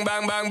that. With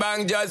a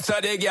bang, just so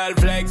the girl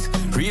flex.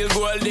 Real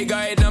gold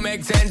digger, it no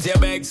make sense, you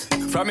begs.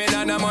 From in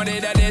on the money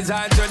that is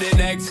on to the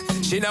next.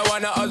 She no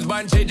want a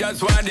husband, she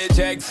just want the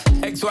checks.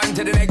 X1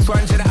 to the next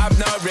one, she don't have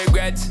no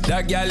regrets.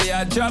 That girl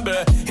had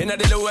trouble. In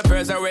the lower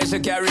person where she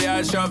carry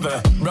a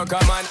shovel. Broke a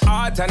man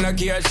heart and no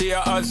care, she a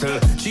hustle.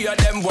 She a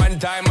them one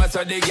time,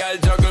 so the girl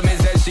juggle. Me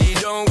say she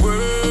don't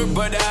work,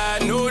 but I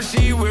know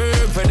she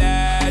work for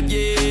that,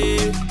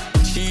 yeah.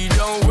 She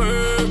don't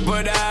work,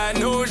 but I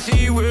know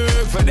she work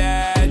for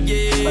that,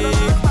 yeah.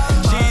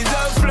 She's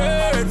a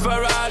flirt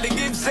for all the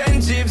gifts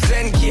and chips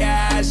and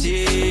cash,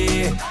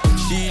 yeah.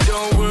 She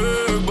don't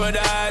work, but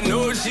I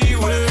know she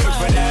work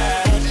for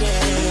that,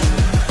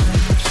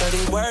 yeah.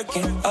 Shorty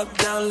working, up,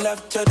 down,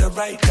 left to the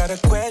right. Got a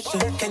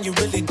question, can you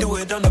really do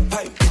it on the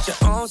pipe? Get your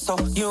own, so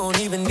you don't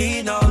even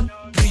need no.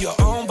 Do your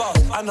own boss.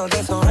 I know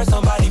that's gonna hurt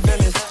somebody's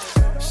feelings.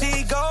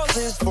 She goes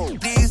this fool,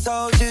 these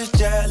hoes just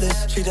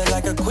jealous. Treat her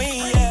like a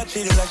queen, yeah,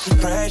 treat her like she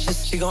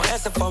precious. She gon'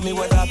 answer for me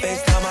with her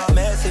FaceTime or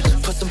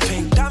message. Put some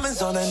pink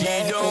diamonds on her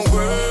neck. She don't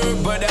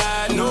work, but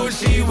I know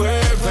she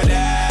work for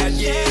that,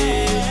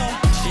 yeah.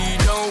 She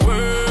don't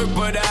work,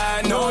 but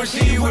I know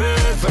she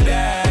work for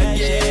that,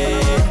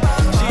 yeah.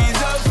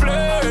 She's a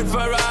flirt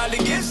for all the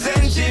gifts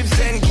and chips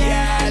and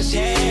cash,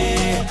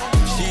 yeah.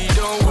 She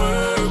don't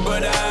work,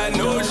 but I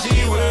know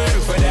she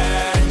work for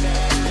that.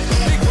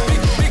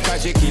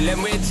 Because she kill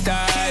them with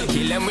style,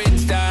 kill them with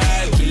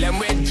style, kill them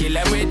with, kill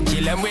them with,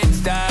 kill them with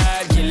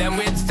style, kill them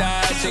with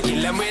style, she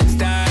kill them with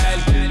style.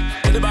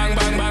 With the bang,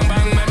 bang, bang,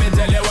 bang, let me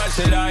tell you what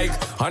she like.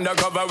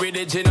 Undercover with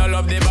the chin, I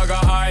love the bag of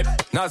hype.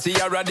 Now see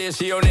her a day,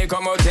 she only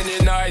come out in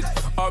the night.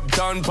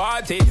 Uptown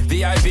party,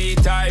 VIP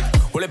type.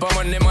 Pull up on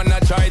money, man, I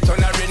try,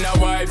 turn her in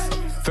a wife.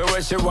 For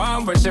what she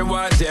want,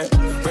 yeah.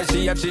 When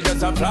she up, she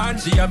does a plan,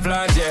 yeah.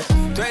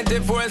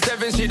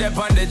 24/7, she dep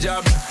on the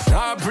job.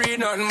 Not pre,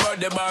 nothing but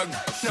the bag.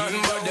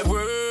 Nothing but the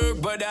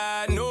work, but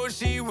I know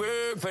she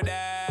work for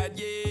that.